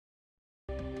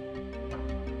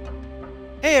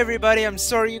Hey everybody, I'm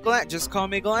sorry you Glant, just call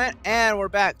me Glant, and we're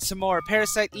back to more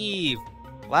Parasite Eve.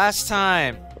 Last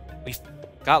time, we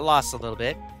got lost a little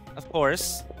bit, of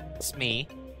course, it's me,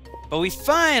 but we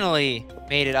finally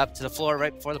made it up to the floor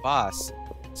right before the boss.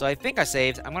 So I think I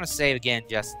saved. I'm gonna save again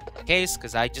just in case,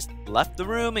 because I just left the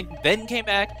room and then came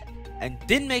back and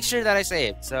didn't make sure that I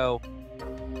saved, so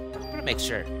I'm gonna make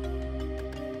sure.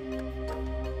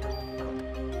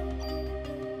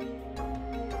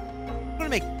 I'm gonna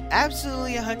make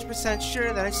absolutely 100%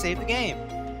 sure that I saved the game.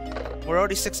 We're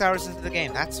already 6 hours into the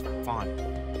game. That's fun.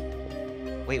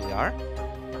 Wait, we are?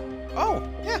 Oh,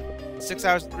 yeah. 6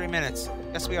 hours and 3 minutes.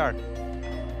 Yes, we are.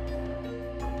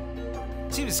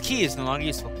 Seems key is no longer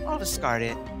useful. I'll discard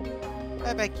it.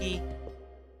 Bye-bye, key.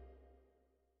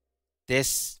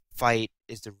 This fight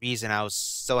is the reason I was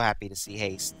so happy to see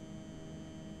Haste.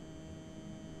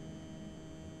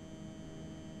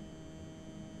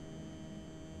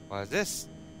 What is this?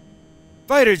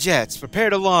 Fighter jets, prepare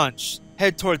to launch.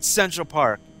 Head towards Central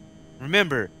Park.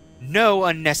 Remember, no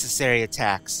unnecessary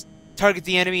attacks. Target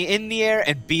the enemy in the air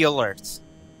and be alert.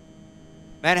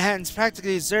 Manhattan's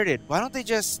practically deserted. Why don't they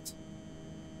just...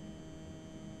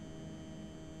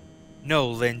 No,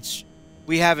 Lynch.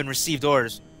 We haven't received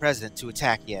orders from the President to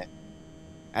attack yet.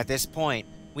 At this point,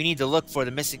 we need to look for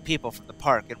the missing people from the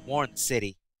park and warn the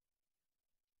city.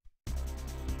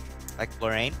 Like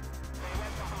Lorraine?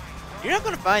 You're not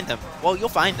going to find them. Well, you'll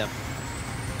find them.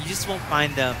 You just won't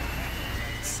find them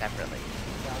separately.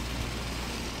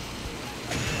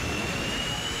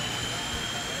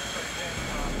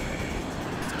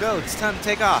 Let's go. It's time to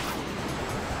take off.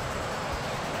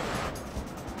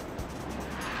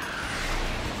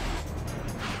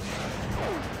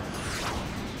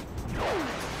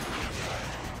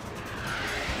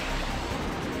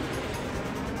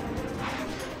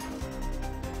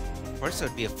 Of course it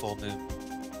would be a full moon.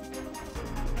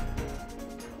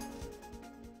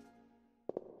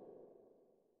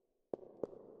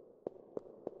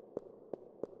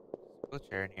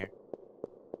 Wheelchair in here.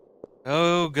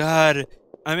 Oh god,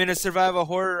 I'm in a survival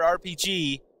horror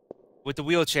RPG with the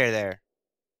wheelchair there.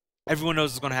 Everyone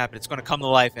knows what's gonna happen. It's gonna come to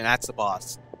life, and that's the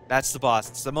boss. That's the boss.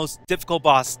 It's the most difficult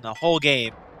boss in the whole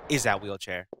game, is that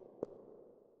wheelchair.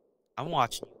 I'm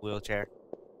watching you, wheelchair.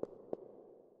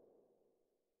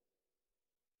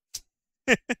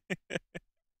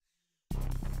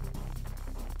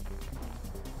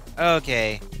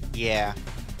 Okay, yeah.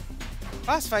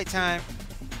 Boss fight time.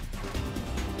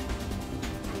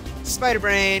 Spider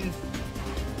Brain!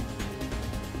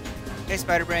 Hey,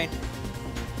 Spider Brain.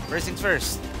 First things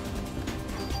first.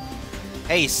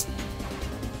 Haste.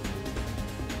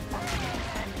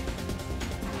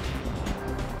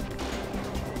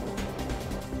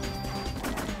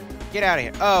 Get out of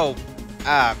here. Oh,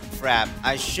 crap.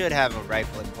 I should have a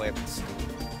rifle equipped.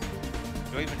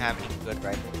 Do I even have any good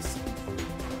rifles?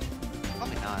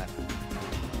 Probably not.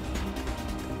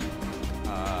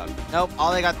 Nope,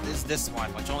 all I got is this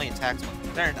one, which only attacks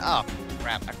when turned. Oh,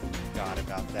 crap, I forgot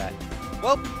about that.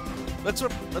 Well, looks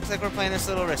like we're playing this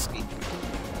a little risky.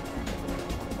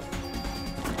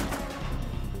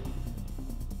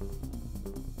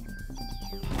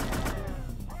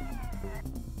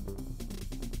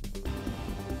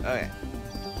 Okay.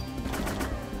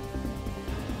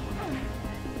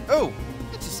 Oh,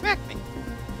 it just smacked me.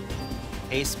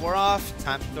 Haste wore off,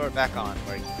 time to throw it back on.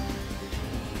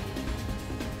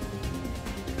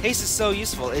 Haste is so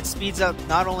useful. It speeds up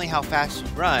not only how fast you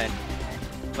run,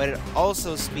 but it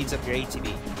also speeds up your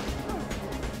ATB.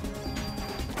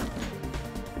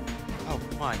 Oh,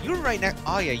 come on. You were right next...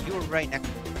 Oh, yeah, you were right next...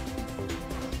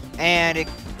 And it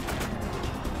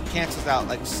cancels out,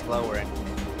 like, slower and...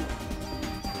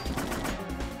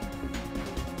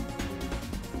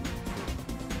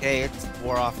 Okay, it's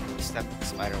wore off and stepped in the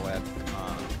spider web.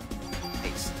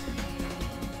 Haste.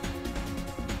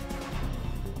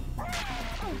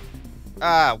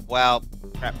 Ah, well,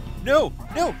 crap. No!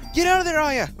 No! Get out of there,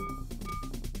 Aya!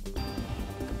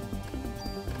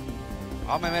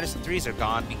 All my medicine 3s are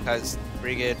gone because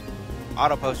Brigade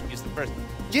Auto Potion used them first.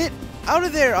 Get out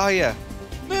of there, Aya!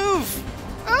 Move!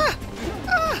 Ah!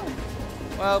 Ah!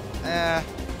 Well, now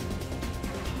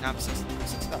I'm so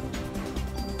stuck.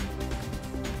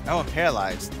 Oh, I'm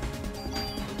paralyzed.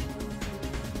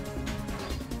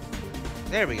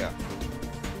 There we go.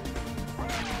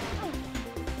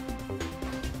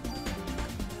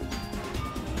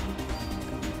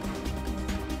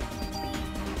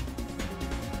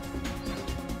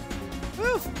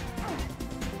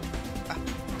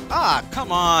 Ah,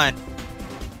 come on!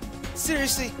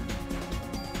 Seriously?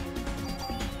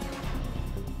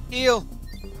 Heal!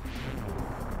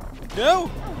 No!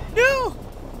 No!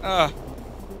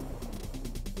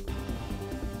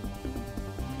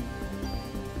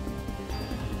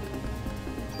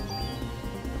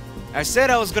 I said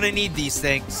I was gonna need these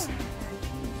things.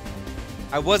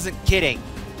 I wasn't kidding.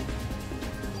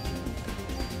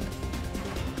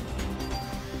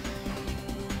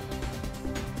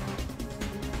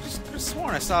 Just could have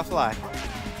sworn I saw a fly.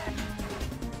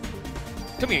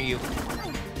 Come here, you.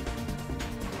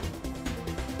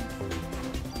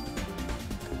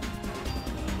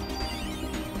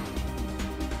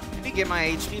 Let me get my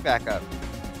HP back up.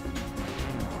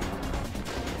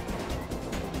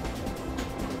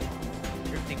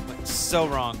 Everything went so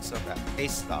wrong so fast. Hey,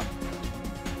 stop.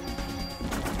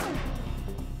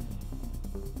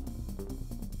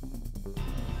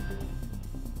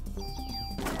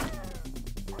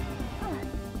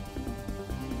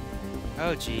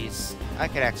 Oh, jeez. I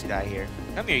could actually die here.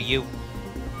 Come here, you.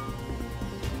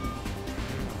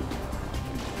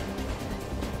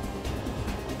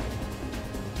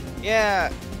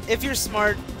 Yeah, if you're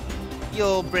smart,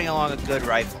 you'll bring along a good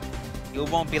rifle. You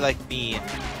won't be like me and...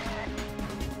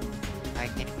 I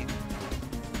can't even...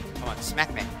 Come on,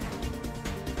 smack me.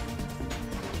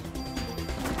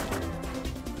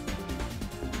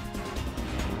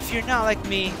 If you're not like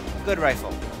me, good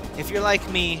rifle. If you're like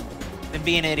me, then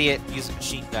be an idiot, use a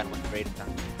machine gun when the rate of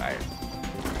time fired.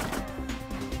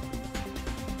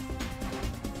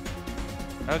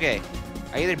 Okay,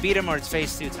 I either beat him or it's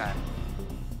phase 2 time.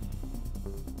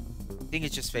 I think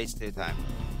it's just phase 2 time.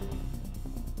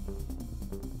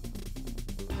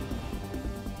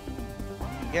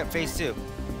 Yep, phase 2.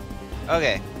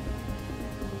 Okay.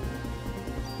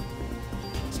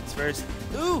 Six first.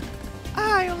 Ooh!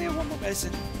 Ah, I only have one more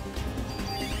medicine.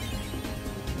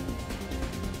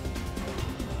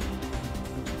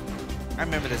 I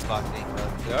remember this boss being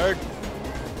really hard.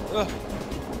 Ugh.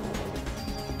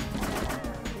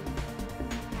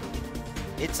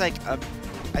 It's like a...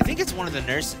 I think it's one of the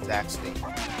nurses, actually.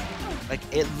 Like,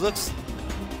 it looks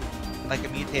like a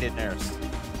mutated nurse.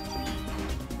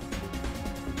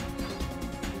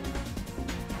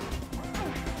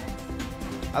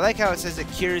 I like how it says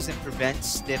it cures and prevents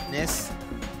stiffness,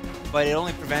 but it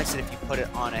only prevents it if you put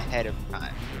it on ahead of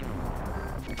time.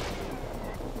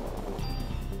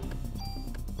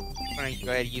 I'm going to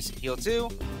go ahead and use a heal too.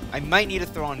 I might need a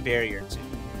throw-on barrier too.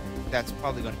 That's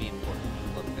probably going to be important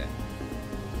a little bit.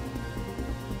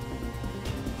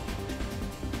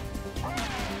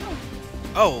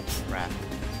 Oh, crap.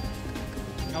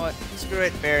 You know what? Screw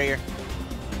it, barrier.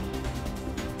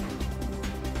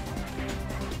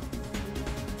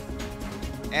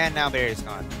 And now barrier's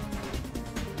gone.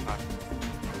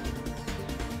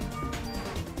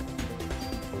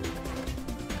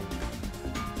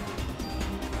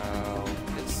 Oh,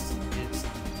 this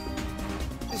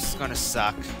is gonna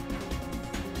suck.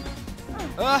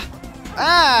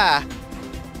 Ah!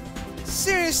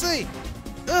 Seriously?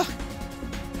 Ugh!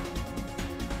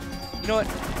 You know what?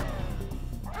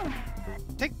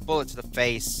 Take a bullet to the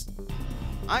face.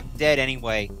 I'm dead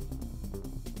anyway.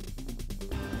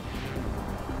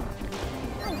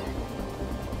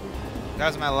 That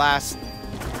was my last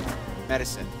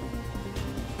medicine.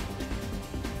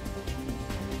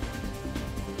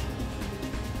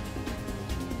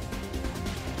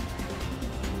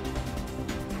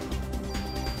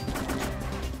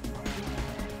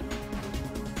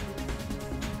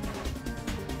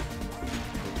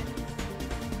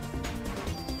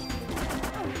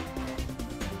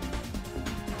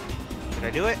 Did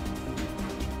I do it?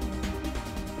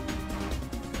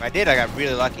 If I did, I got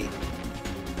really lucky.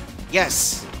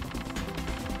 Yes!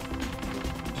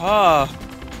 Oh!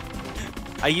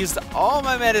 I used all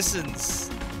my medicines!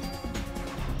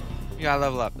 You gotta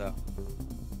level up, though.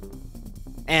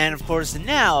 And, of course,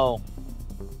 now...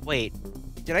 Wait.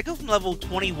 Did I go from level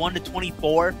 21 to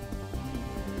 24?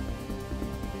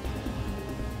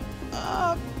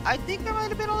 I think I might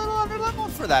have been a little under level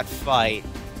for that fight.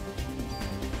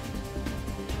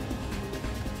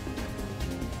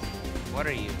 What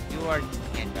are you? You are...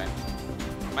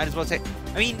 Might as well take...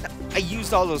 I mean, I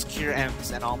used all those cure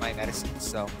M's and all my medicines,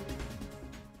 so...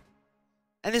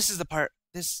 And this is the part...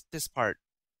 This part.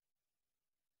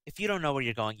 If you don't know where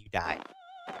you're going, you die.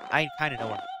 I kind of know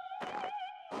where...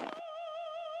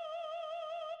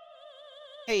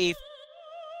 Hey, Eve.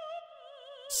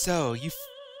 So, you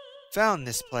found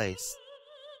this place.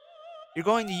 You're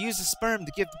going to use the sperm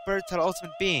to give the birth to the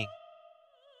ultimate being.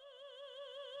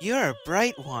 You're a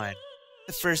bright one.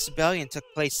 The first rebellion took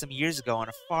place some years ago on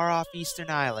a far-off eastern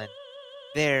island.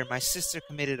 There, my sister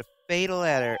committed a fatal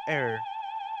error.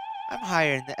 I'm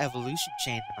higher in the evolution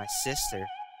chain than my sister.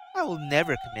 I will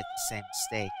never commit the same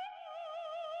mistake.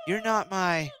 You're not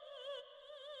my...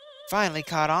 Finally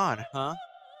caught on, huh?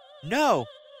 No!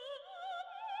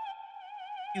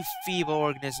 You feeble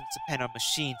organisms depend on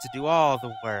machines to do all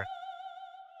the work.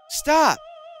 Stop!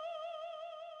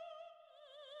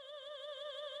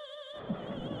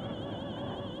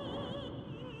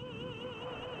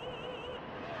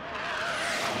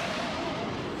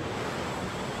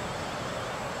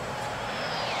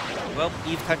 Well,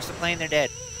 Eve touched the plane, they're dead.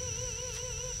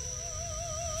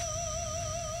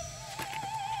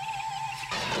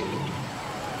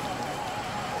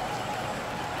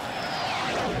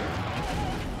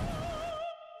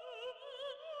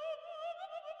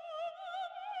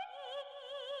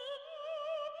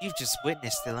 You've just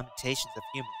witnessed the limitations of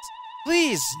humans.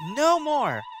 Please, no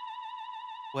more!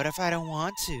 What if I don't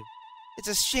want to? It's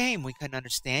a shame we couldn't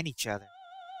understand each other.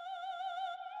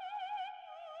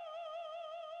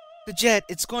 The jet,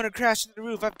 it's going to crash into the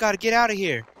roof. I've got to get out of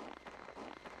here.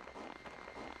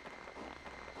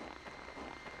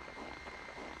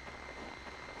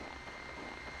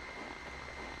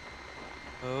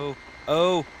 Oh,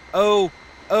 oh, oh,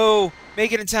 oh,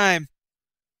 make it in time.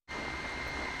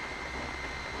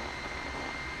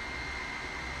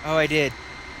 Oh, I did.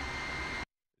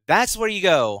 That's where you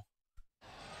go.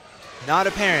 Not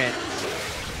apparent.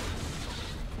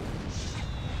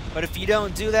 But if you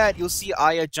don't do that, you'll see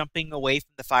Aya jumping away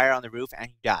from the fire on the roof and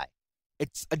you die.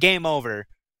 It's a game over.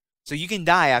 So you can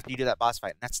die after you do that boss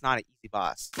fight, and that's not an easy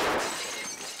boss.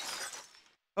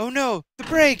 Oh no, the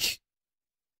brake!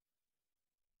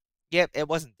 Yep, it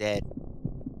wasn't dead.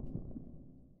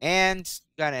 And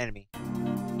you got an enemy.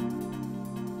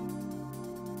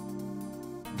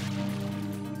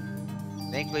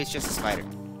 Thankfully, it's just a spider.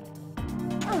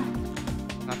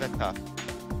 Not that tough.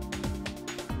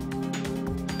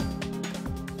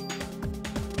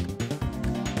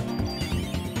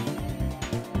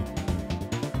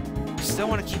 Still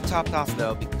want to keep topped off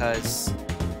though because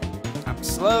I'm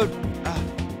slowed.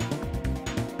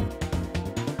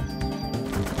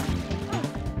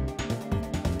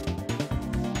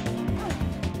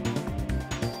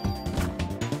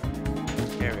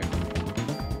 There we go.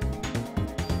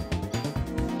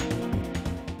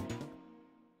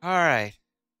 All right.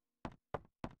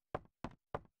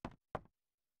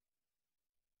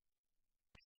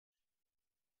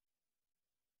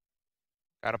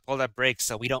 Gotta pull that brake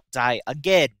so we don't die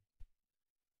again.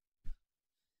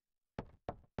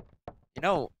 You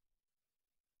know,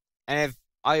 and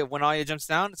when Aya jumps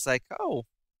down, it's like, oh,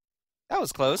 that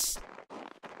was close.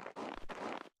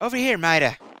 Over here,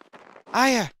 Maida.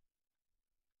 Aya.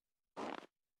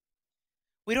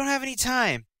 We don't have any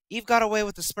time. Eve got away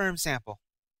with the sperm sample.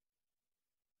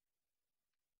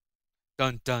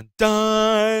 Dun dun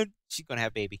dun. She's gonna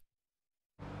have a baby.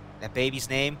 That baby's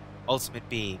name, Ultimate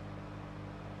Being.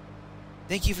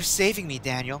 Thank you for saving me,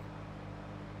 Daniel.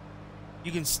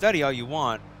 You can study all you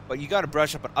want, but you gotta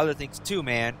brush up on other things too,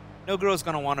 man. No girl's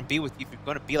gonna want to be with you if you're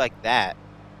gonna be like that.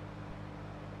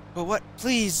 But what?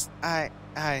 Please,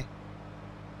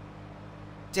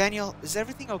 Daniel, is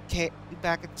everything okay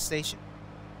back at the station?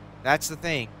 That's the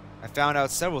thing. I found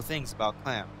out several things about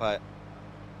Clamp, but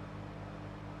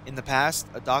in the past,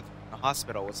 a doctor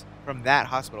from that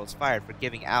hospital was fired for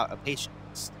giving out a patient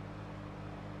list.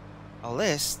 A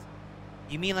list?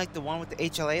 You mean like the one with the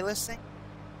HLA listing?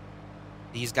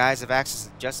 These guys have access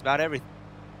to just about everything.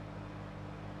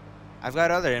 I've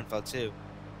got other info too.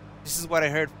 This is what I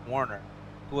heard from Warner,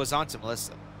 who was on to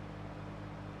Melissa.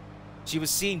 She was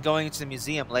seen going into the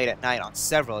museum late at night on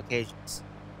several occasions.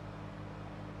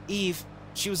 Eve,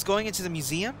 she was going into the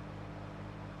museum?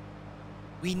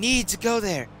 We need to go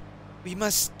there. We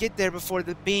must get there before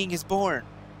the being is born.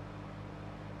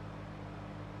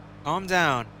 Calm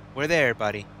down. We're there,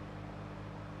 buddy.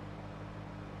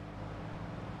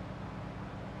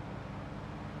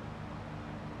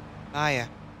 Aya.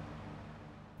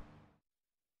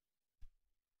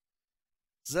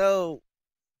 So...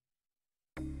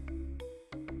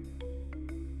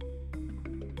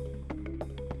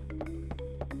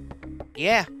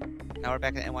 yeah. Now we're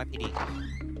back at NYPD.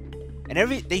 And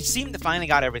they seem to finally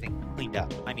got everything cleaned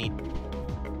up. I mean,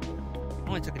 it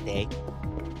only took a day.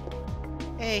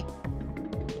 Hey.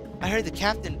 I heard the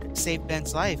captain saved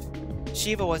Ben's life.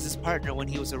 Shiva was his partner when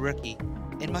he was a rookie.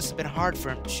 It must have been hard for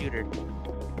him to shoot her.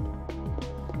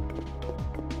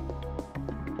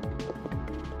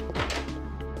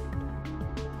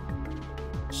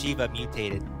 Shiva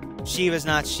mutated. Shiva's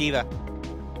not Shiva.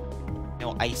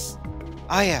 No ice.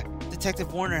 Aya,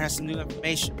 Detective Warner has some new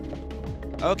information.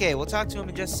 Okay, we'll talk to him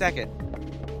in just a second.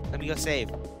 Let me go save.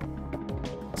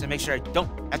 So make sure I don't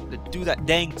have to do that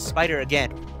dang spider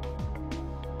again.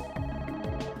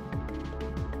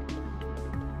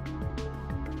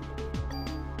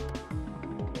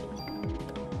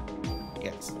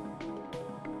 Yes.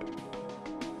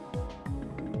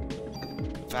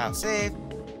 File save.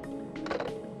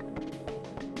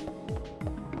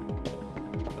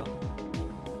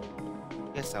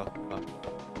 guess I'll... Oh.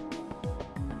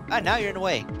 Ah, now you're in the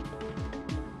way.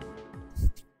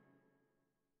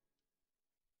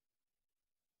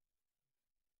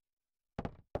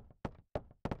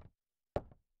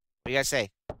 What do you guys say?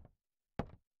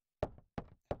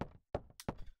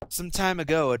 Some time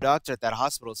ago, a doctor at that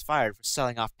hospital was fired for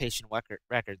selling off patient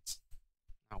records.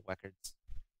 Not records.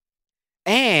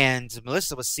 And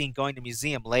Melissa was seen going to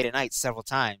museum late at night several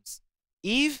times.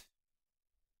 Eve?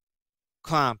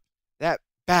 Clump. That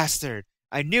bastard.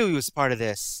 I knew he was part of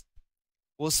this.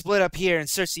 We'll split up here and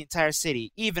search the entire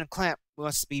city. Eve and Clamp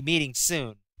must be meeting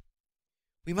soon.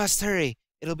 We must hurry.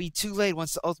 It'll be too late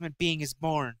once the ultimate being is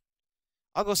born.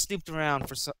 I'll go snoop around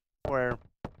for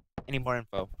any more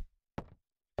info.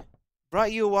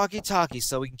 Brought you a walkie-talkie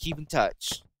so we can keep in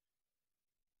touch.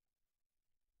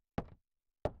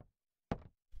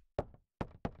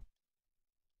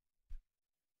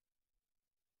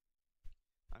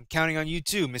 I'm counting on you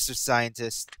too, Mr.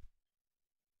 Scientist.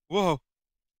 Whoa.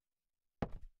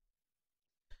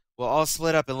 We'll all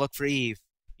split up and look for Eve.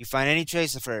 You find any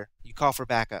trace of her, you call for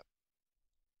backup.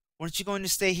 Weren't you going to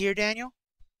stay here, Daniel?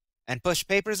 And push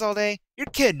papers all day? You're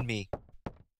kidding me.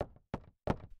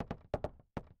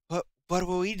 What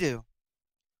will we do?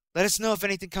 Let us know if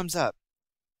anything comes up.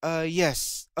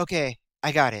 Yes. Okay,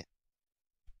 I got it.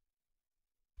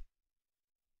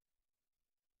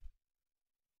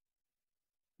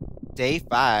 Day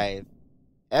 5.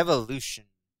 Evolution.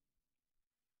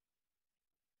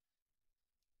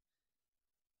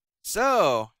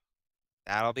 So,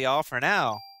 that'll be all for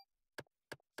now.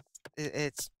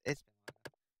 It's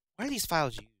what are these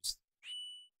files used?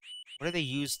 What are they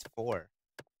used for?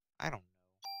 I don't know.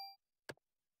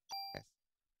 Yes.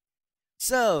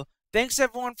 So, thanks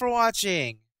everyone for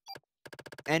watching.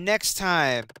 And next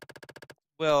time,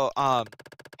 we'll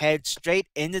head straight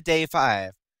into day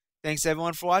 5. Thanks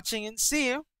everyone for watching and see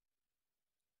you